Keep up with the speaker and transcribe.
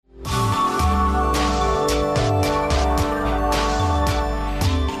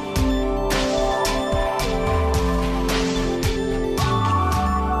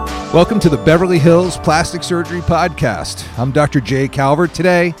Welcome to the Beverly Hills Plastic Surgery Podcast. I'm Dr. Jay Calvert.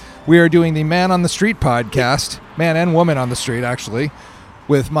 Today, we are doing the Man on the Street podcast, man and woman on the street, actually,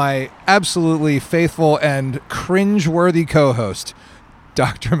 with my absolutely faithful and cringe-worthy co-host,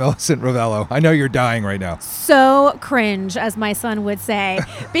 Dr. Millicent Ravello. I know you're dying right now. So cringe, as my son would say,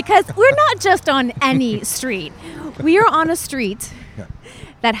 because we're not just on any street. We are on a street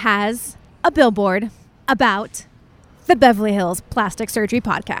that has a billboard about the Beverly Hills Plastic Surgery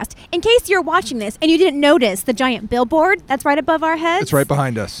Podcast. In case you're watching this and you didn't notice the giant billboard that's right above our heads. It's right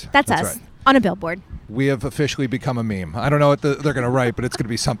behind us. That's us, right. On a billboard. We have officially become a meme. I don't know what they're going to write, but it's going to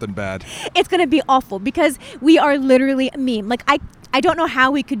be something bad. It's going to be awful because we are literally a meme. Like, I don't know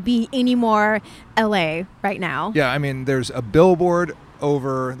how we could be any more LA right now. Yeah, I mean, there's a billboard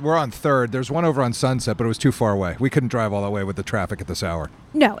over, we're on 3rd. There's one over on Sunset, but it was too far away. We couldn't drive all the way with the traffic at this hour.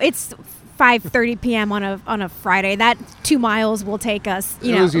 No, it's 5:30 p.m. on a Friday. That 2 miles will take us,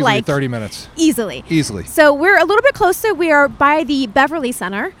 it was easily like 30 minutes. Easily. Easily. So we're a little bit closer. We are by the Beverly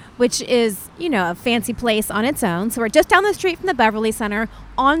Center, which is, a fancy place on its own. So we're just down the street from the Beverly Center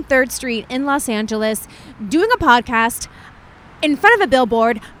on 3rd Street in Los Angeles, doing a podcast in front of a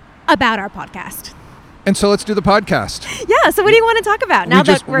billboard about our podcast. And so let's do the podcast. Yeah, so what do you want to talk about now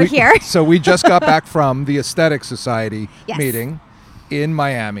that we're here? So we just got back from the Aesthetic Society meeting in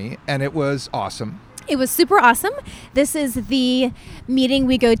Miami, and it was awesome. It was super awesome. This is the meeting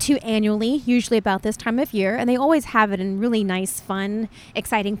we go to annually, usually about this time of year, and they always have it in really nice, fun,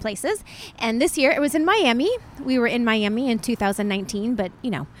 exciting places. And this year it was in Miami. We were in Miami in 2019, but,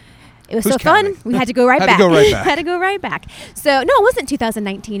 it was counting? Fun. We had to go right back. Had to go right back. So, no, it wasn't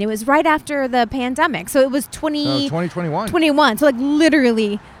 2019. It was right after the pandemic. So it was 2021. 21. So,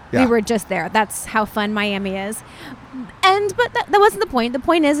 literally, we were just there. That's how fun Miami is. But that wasn't the point. The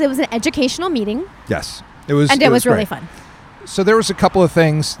point is it was an educational meeting. Yes. It was really fun. So there was a couple of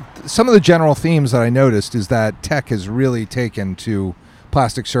things. Some of the general themes that I noticed is that tech has really taken to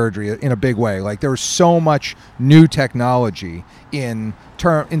plastic surgery in a big way. Like, there was so much new technology in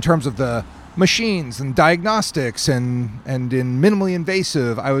terms of the machines and diagnostics and in minimally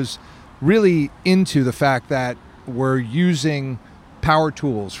invasive. I was really into the fact that we're using power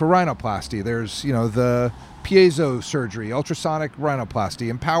tools for rhinoplasty. There's, the piezo surgery, ultrasonic rhinoplasty,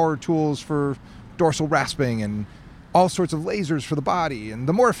 and power tools for dorsal rasping and all sorts of lasers for the body and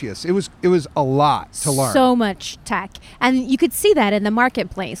the Morpheus. It was a lot to learn. So much tech. And you could see that in the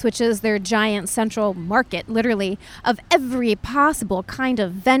marketplace, which is their giant central market, literally, of every possible kind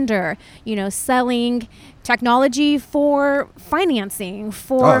of vendor, selling technology for financing,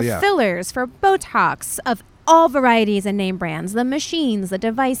 for fillers, for Botox, of all varieties and name brands, the machines, the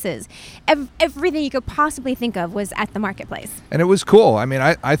devices, everything you could possibly think of was at the marketplace. And it was cool. I mean,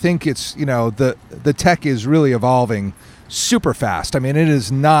 I think it's, the tech is really evolving super fast. I mean, it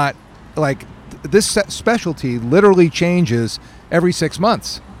is not like this specialty literally changes every 6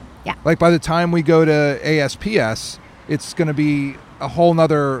 months. Yeah. Like, by the time we go to ASPS, it's going to be a whole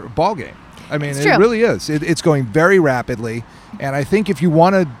nother ballgame. I mean, it really is. It's going very rapidly. And I think if you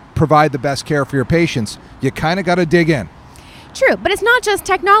want to provide the best care for your patients, you kind of got to dig in. True, but it's not just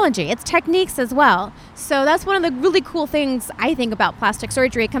technology, it's techniques as well. So that's one of the really cool things I think about plastic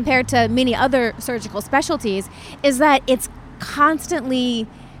surgery compared to many other surgical specialties, is that it's constantly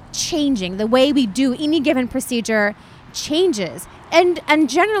changing. The way we do any given procedure changes. And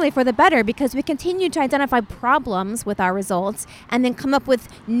generally for the better, because we continue to identify problems with our results and then come up with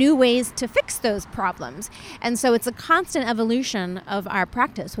new ways to fix those problems. And so it's a constant evolution of our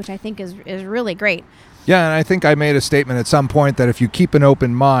practice, which I think is really great. Yeah, and I think I made a statement at some point that if you keep an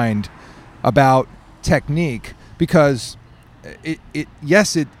open mind about technique, because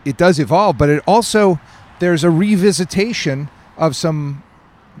it does evolve, but it also, there's a revisitation of some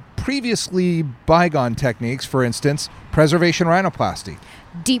previously bygone techniques. For instance, preservation rhinoplasty,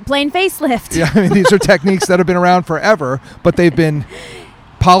 deep plane facelift. Yeah, I mean, these are techniques that have been around forever, but they've been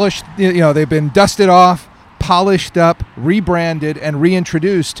polished, they've been dusted off, polished up, rebranded, and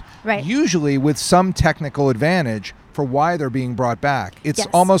reintroduced, usually with some technical advantage for why they're being brought back. It's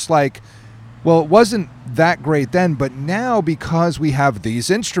almost like, well, it wasn't that great then, but now, because we have these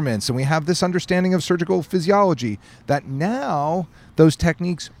instruments and we have this understanding of surgical physiology, that now those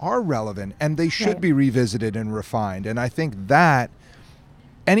techniques are relevant and they should be revisited and refined. And I think that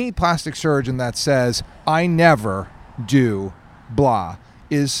any plastic surgeon that says, I never do blah,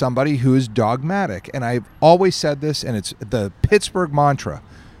 is somebody who is dogmatic. And I've always said this, and it's the Pittsburgh mantra: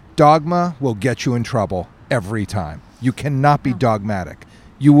 dogma will get you in trouble every time. You cannot be dogmatic.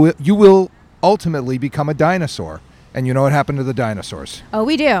 You will ultimately become a dinosaur. And you know what happened to the dinosaurs? Oh,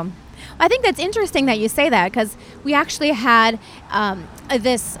 we do. I think that's interesting that you say that, because we actually had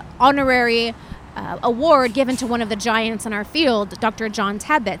this honorary award given to one of the giants in our field, Dr. John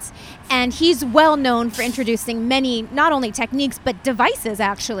Tabbitz. And he's well known for introducing many, not only techniques, but devices,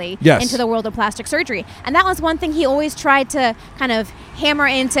 actually, into the world of plastic surgery. And that was one thing he always tried to kind of hammer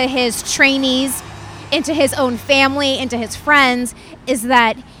into his trainees, into his own family, into his friends, is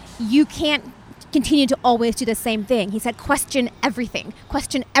that you can't continue to always do the same thing. He said, question everything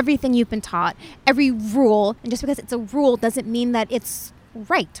you've been taught, every rule. And just because it's a rule doesn't mean that it's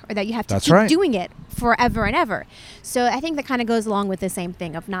right, or that you have to keep doing it forever and ever. So I think that kind of goes along with the same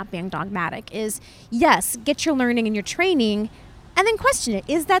thing of not being dogmatic, is yes, get your learning and your training, and then question it.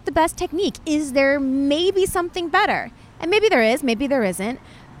 Is that the best technique? Is there maybe something better? And maybe there is, maybe there isn't,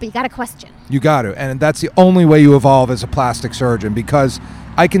 but you got to question. You got to, and that's the only way you evolve as a plastic surgeon, because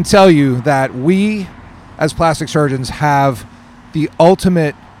I can tell you that we, as plastic surgeons, have the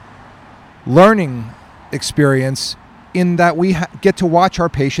ultimate learning experience in that we get to watch our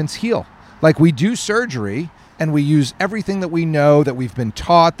patients heal. Like, we do surgery and we use everything that we know, that we've been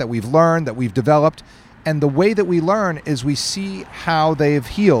taught, that we've learned, that we've developed. And the way that we learn is we see how they've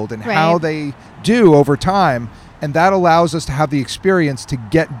healed and how they do over time. And that allows us to have the experience to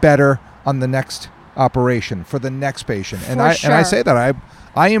get better on the next operation for the next patient. And I say that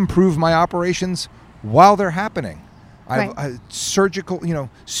I improve my operations while they're happening. Surgical,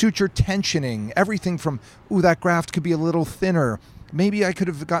 suture tensioning, everything from, that graft could be a little thinner. Maybe I could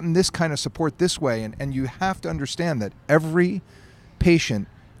have gotten this kind of support this way. And you have to understand that every patient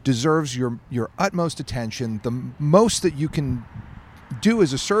deserves your utmost attention, the most that you can do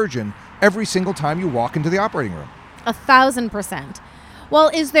as a surgeon every single time you walk into the operating room. 1,000%. Well,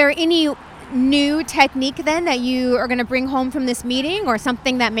 is there any new technique then that you are going to bring home from this meeting, or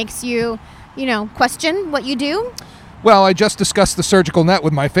something that makes you, question what you do? Well, I just discussed the surgical net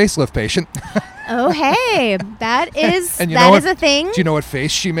with my facelift patient. Oh, hey, that is a thing. Do you know what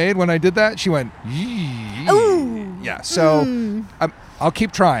face she made when I did that? She went, yee. Ooh. Yeah, so I'll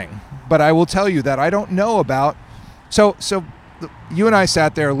keep trying, but I will tell you that I don't know about. So you and I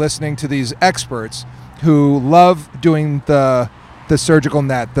sat there listening to these experts who love doing the surgical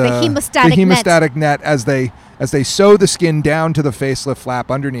net, the hemostatic net as they sew the skin down to the facelift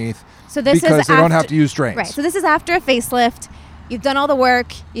flap underneath. So this because they don't have to use drains. Right. So this is after a facelift. You've done all the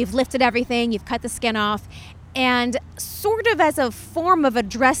work. You've lifted everything. You've cut the skin off. And sort of as a form of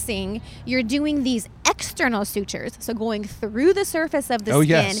addressing, you're doing these external sutures. So going through the surface of the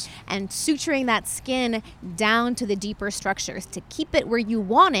skin and suturing that skin down to the deeper structures to keep it where you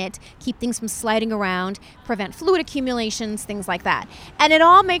want it, keep things from sliding around, prevent fluid accumulations, things like that. And it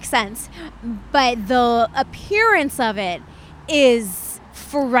all makes sense. But the appearance of it is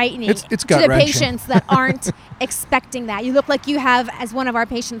frightening it's to the patients that aren't expecting that. You look like you have, as one of our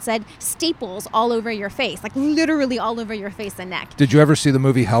patients said, staples all over your face, like literally all over your face and neck. Did you ever see the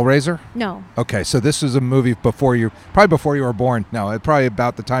movie Hellraiser? No. Okay, so this is a movie before you were born. No, probably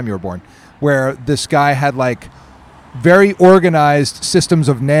about the time you were born, where this guy had like very organized systems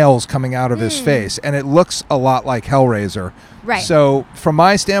of nails coming out of his face, and it looks a lot like Hellraiser. Right. So from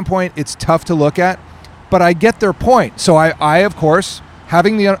my standpoint, it's tough to look at, but I get their point. So I of course,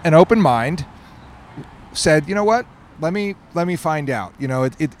 having an open mind, said, you know what? Let me find out.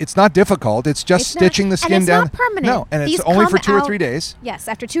 It's not difficult. It's just stitching the skin down. It's not permanent. No, and it's only for 2 or 3 days. Yes,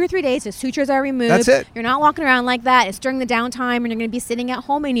 after 2 or 3 days, the sutures are removed. That's it. You're not walking around like that. It's during the downtime, and you're going to be sitting at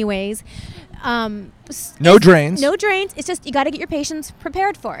home anyways. No drains. No drains. It's just you got to get your patients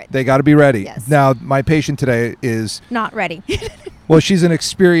prepared for it. They got to be ready. Yes. Now, my patient today is not ready. Well, she's an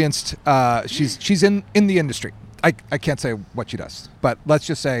experienced. She's in the industry. I can't say what she does, but let's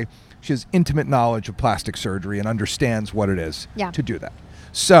just say she has intimate knowledge of plastic surgery and understands what it is to do that.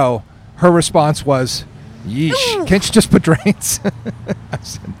 So her response was, yeesh, can't you just put drains? I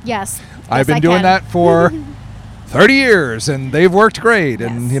said, yes. I've been doing that for 30 years, and they've worked great.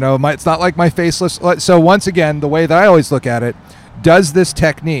 Yes. And, it's not like my faceless. So once again, the way that I always look at it, does this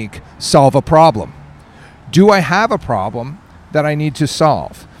technique solve a problem? Do I have a problem that I need to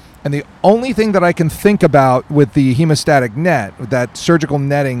solve? And the only thing that I can think about with the hemostatic net, that surgical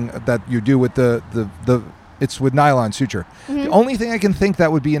netting that you do with it's with nylon suture. Mm-hmm. The only thing I can think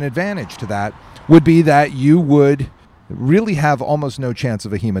that would be an advantage to that would be that you would really have almost no chance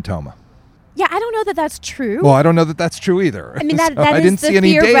of a hematoma. Yeah, I don't know that that's true. Well, I don't know that that's true either. I mean, that is I didn't see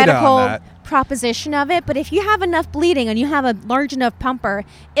any data on that. proposition of it, but if you have enough bleeding and you have a large enough pumper,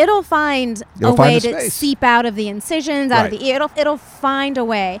 it'll find a way to seep out of the incisions, out of the ear. It'll find a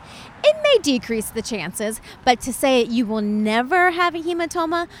way. It may decrease the chances, but to say you will never have a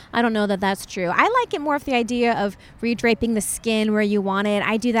hematoma, I don't know that that's true. I like it more of the idea of redraping the skin where you want it.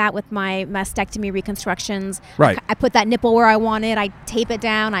 I do that with my mastectomy reconstructions. Right. I put that nipple where I want it. I tape it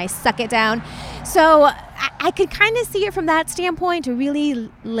down. I suck it down. So I could kind of see it from that standpoint, to really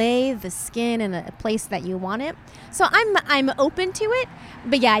lay the skin in a place that you want it. So I'm open to it,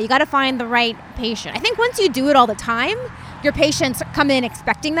 but yeah, you got to find the right patient. I think once you do it all the time, your patients come in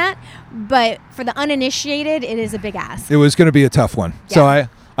expecting that, but for the uninitiated, it is a big ask. It was going to be a tough one. Yeah. So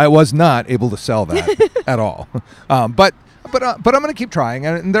I was not able to sell that at all. But I'm going to keep trying,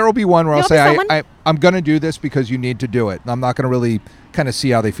 and there will be one where I'll say I'm going to do this because you need to do it. I'm not going to really kind of see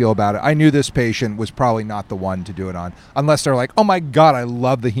how they feel about it. I knew this patient was probably not the one to do it on, unless they're like, oh my God, I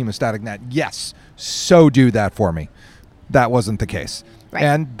love the hemostatic net. Yes, so do that for me. That wasn't the case. Right.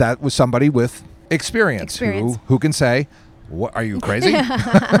 And that was somebody with experience. Who can say, what, are you crazy?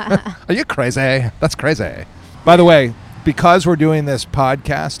 Are you crazy? That's crazy. By the way, because we're doing this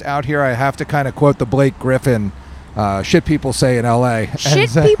podcast out here, I have to kind of quote the Blake Griffin, shit people say in L.A.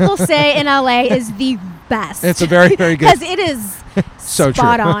 Shit people say in L.A. is the best. It's a very, very good. Because it is so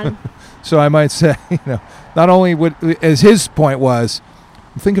spot true. on. So I might say, not only as his point was,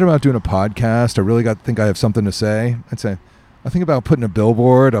 I'm thinking about doing a podcast. I really think I have something to say. I'd say, I think about putting a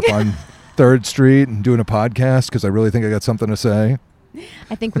billboard up on 3rd Street and doing a podcast because I really think I got something to say.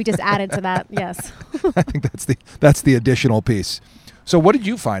 I think we just added to that. Yes. I think that's the additional piece. So what did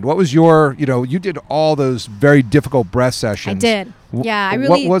you find? What was your, you did all those very difficult breast sessions. I did. Yeah,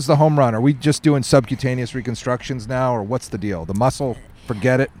 What was the home run? Are we just doing subcutaneous reconstructions now, or what's the deal? The muscle,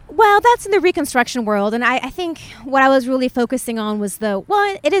 forget it? Well, that's in the reconstruction world. And I think what I was really focusing on was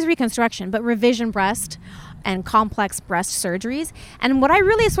it is reconstruction, but revision breast and complex breast surgeries. And what I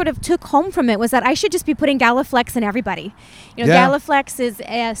really sort of took home from it was that I should just be putting Galaflex in everybody. Galaflex is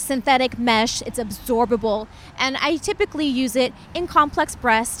a synthetic mesh. It's absorbable. And I typically use it in complex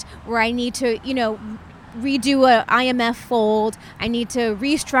breast where I need to, redo a IMF fold. I need to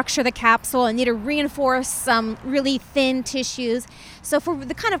restructure the capsule. I need to reinforce some really thin tissues. So for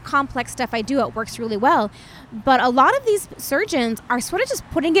the kind of complex stuff I do, it works really well. But a lot of these surgeons are sort of just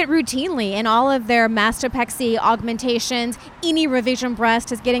putting it routinely in all of their mastopexy augmentations. Any revision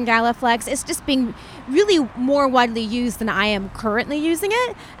breast is getting Galaflex. It's just being really more widely used than I am currently using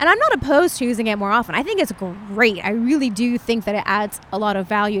it. And I'm not opposed to using it more often. I think it's great. I really do think that it adds a lot of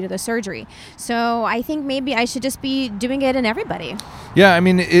value to the surgery. So I think maybe I should just be doing it in everybody. Yeah, I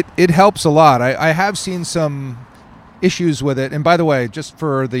mean, it helps a lot. I have seen some issues with it. And by the way, just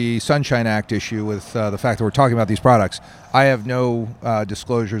for the Sunshine Act issue with the fact that we're talking about these products, I have no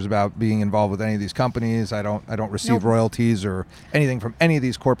disclosures about being involved with any of these companies. I don't receive royalties or anything from any of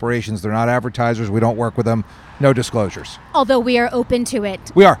these corporations. They're not advertisers. We don't work with them. No disclosures. Although we are open to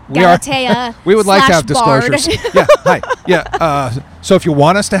it. We are. Galatea we would like to have Bard. disclosures. Yeah. Hi. Yeah. So if you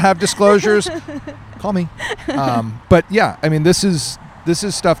want us to have disclosures, call me. But yeah, I mean, this is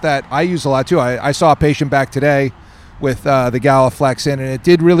stuff that I use a lot too. I saw a patient back today with the Galaflex in, and it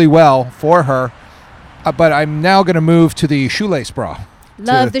did really well for her. But I'm now going to move to the shoelace bra.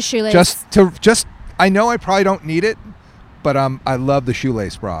 Love the shoelace. Just I know I probably don't need it, but I love the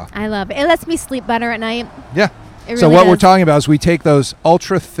shoelace bra. I love it. It lets me sleep better at night. Yeah. It so really what does. we're talking about is we take those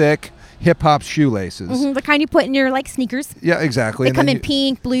ultra thick hip hop shoelaces. Mm-hmm, the kind you put in your sneakers. Yeah, exactly. They come in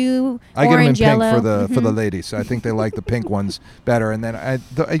pink, blue, I orange, get them in yellow. pink for the ladies. So I think they like the pink ones better. And then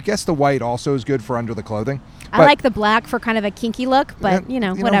I guess the white also is good for under the clothing. I like the black for kind of a kinky look, but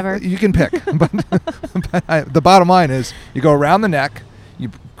whatever. You can pick. but the bottom line is you go around the neck,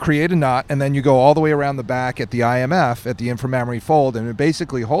 you create a knot, and then you go all the way around the back at the IMF, at the inframammary fold, and it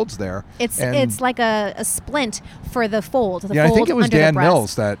basically holds there. It's like a splint for the fold. I think it was Dan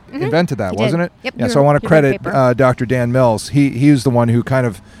Mills that invented that, wasn't it? Yep. Yeah, so I want to credit Dr. Dan Mills. He was the one who kind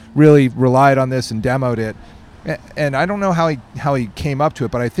of really relied on this and demoed it. And I don't know how he came up to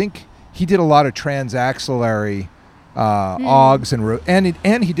it, but I think he did a lot of transaxillary augs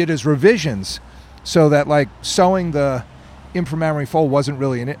and he did his revisions, so that like sewing the inframammary fold wasn't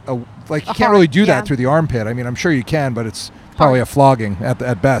really you can't really do that through the armpit. I mean, I'm sure you can, but it's probably a flogging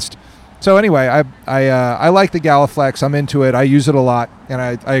at best. So anyway, I like the Galaflex. I'm into it. I use it a lot, and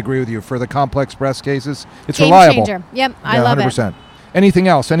I agree with you for the complex breast cases. It's Game reliable. Changer. Yep, I love 100%. it. Anything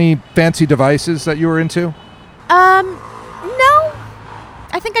else? Any fancy devices that you were into? No.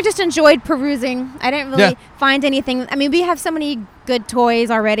 I think think I just enjoyed perusing. I didn't really find anything. I mean, we have so many good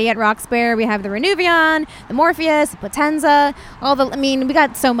toys already at Roxbury. We have the Renuvion, the Morpheus, the Potenza, we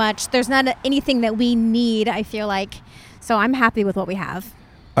got so much. There's not anything that we need, I feel like. So I'm happy with what we have.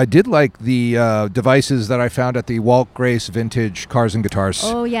 I did like the devices that I found at the Walt Grace Vintage Cars and Guitars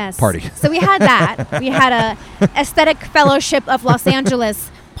party. So we had that. We had a Aesthetic Fellowship of Los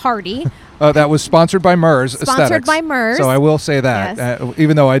Angeles party. That was sponsored by MERS Aesthetics. Sponsored by MERS. So I will say that. Yes.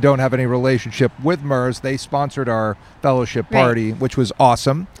 Even though I don't have any relationship with MERS, they sponsored our fellowship party, which was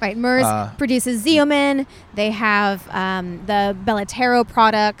awesome. Right. MERS produces Xeomin. They have the Bellatero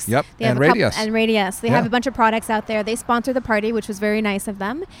products. Yep. They have Radius. And Radius. They have a bunch of products out there. They sponsored the party, which was very nice of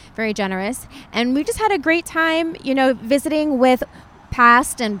them. Very generous. And we just had a great time, visiting with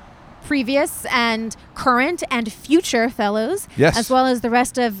past and previous and current and future fellows, as well as the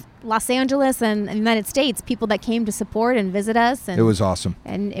rest of Los Angeles and the United States, people that came to support and visit us. And it was awesome.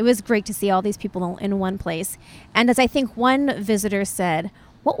 And it was great to see all these people in one place. And as I think one visitor said,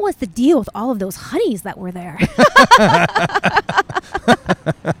 what was the deal with all of those honeys that were there?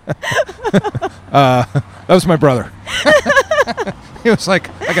 That was my brother. He was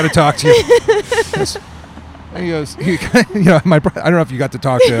like, I got to talk to you. He goes, my brother, I don't know if you got to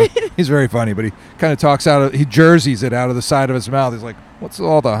talk to him. He's very funny, but he kind of talks he jerseys it out of the side of his mouth. He's like, what's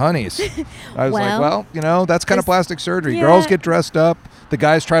all the honeys? I was that's kind of plastic surgery. Yeah. Girls get dressed up. The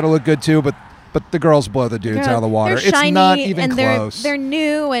guys try to look good too, but the girls blow the dudes out of the water. It's shiny, not even and close. They're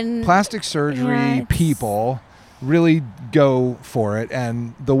new and plastic surgery people really go for it,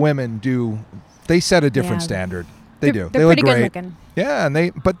 and the women do. They set a different standard. They do. They look pretty great. good looking. Yeah, and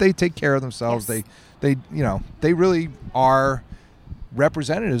they take care of themselves. Yes. They really are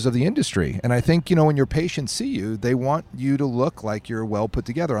representatives of the industry. And I think, when your patients see you, they want you to look like you're well put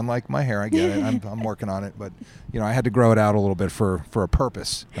together. Unlike my hair, I get it. I'm working on it, but I had to grow it out a little bit for a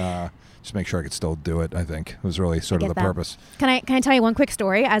purpose. Just make sure I could still do it. I think it was really sort of the purpose. Can I tell you one quick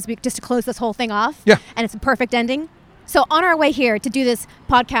story just to close this whole thing off? Yeah. And it's a perfect ending. So on our way here to do this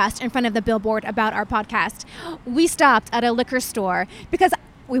podcast in front of the billboard about our podcast, we stopped at a liquor store because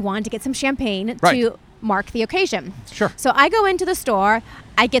we wanted to get some champagne to mark the occasion. Sure. So I go into the store,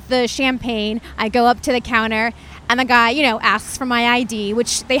 I get the champagne, I go up to the counter, and the guy, asks for my ID,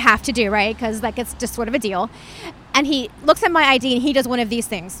 which they have to do, right? Because like it's just sort of a deal. And he looks at my ID and he does one of these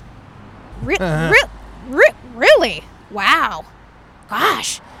things. Really? Wow.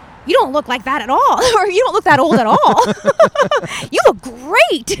 Gosh. You don't look like that at all. Or you don't look that old at all. You look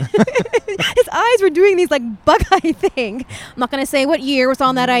great. His eyes were doing these like bug eye thing. I'm not going to say what year was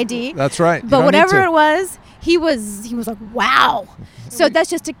on that ID. That's right. But whatever it was, he was like, wow. So that's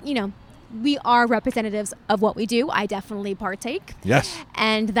just, we are representatives of what we do. I definitely partake. Yes.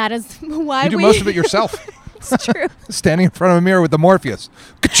 And that is why you do most of it yourself. It's true. Standing in front of a mirror with the Morpheus.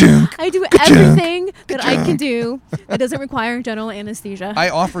 I do everything that I can do that doesn't require general anesthesia.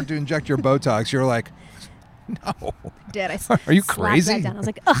 I offered to inject your Botox. You're like, no. Did I? Are you crazy? That down. I was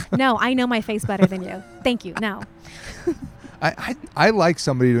like, ugh, no, I know my face better than you. Thank you. No. I like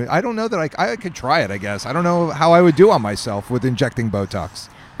somebody to, I don't know that I could try it, I guess. I don't know how I would do on myself with injecting Botox.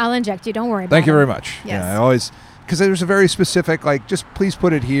 I'll inject you. Don't worry about it. Thank you very much. Yes. Yeah, I always, because there's a very specific, just please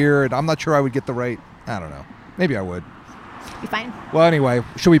put it here. And I'm not sure I would get the right, I don't know. Maybe I would. Be fine. Well, anyway,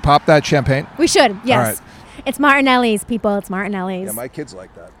 should we pop that champagne? We should, yes. All right. It's Martinelli's, people. It's Martinelli's. Yeah, my kids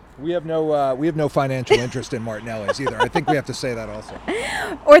like that. We have no financial interest in Martinelli's either. I think we have to say that also.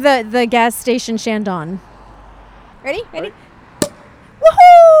 Or the gas station Shandon. Ready? Right.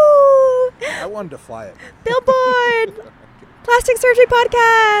 Woohoo! I wanted to fly it. Billboard! Plastic Surgery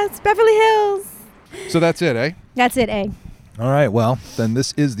Podcast, Beverly Hills. So that's it, eh? That's it, eh? All right, well, then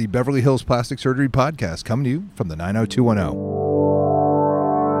this is the Beverly Hills Plastic Surgery Podcast coming to you from the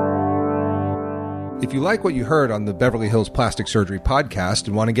 90210. If you like what you heard on the Beverly Hills Plastic Surgery Podcast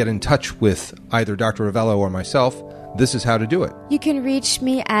and want to get in touch with either Dr. Ravello or myself, this is how to do it. You can reach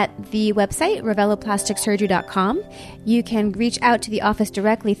me at the website, ravelloplasticsurgery.com. You can reach out to the office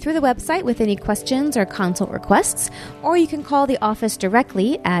directly through the website with any questions or consult requests, or you can call the office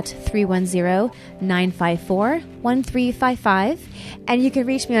directly at 310-954-1355, and you can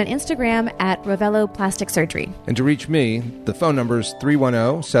reach me on Instagram at Ravello Plastic Surgery. And to reach me, the phone number is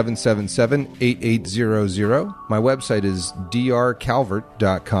 310-777-8800. My website is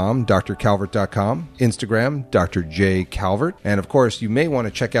drcalvert.com, drcalvert.com, Instagram, Dr. J. Calvert. And of course, you may want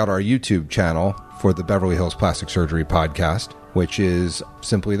to check out our YouTube channel for the Beverly Hills Plastic Surgery Podcast, which is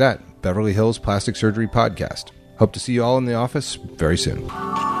simply that, Beverly Hills Plastic Surgery Podcast. Hope to see you all in the office very soon.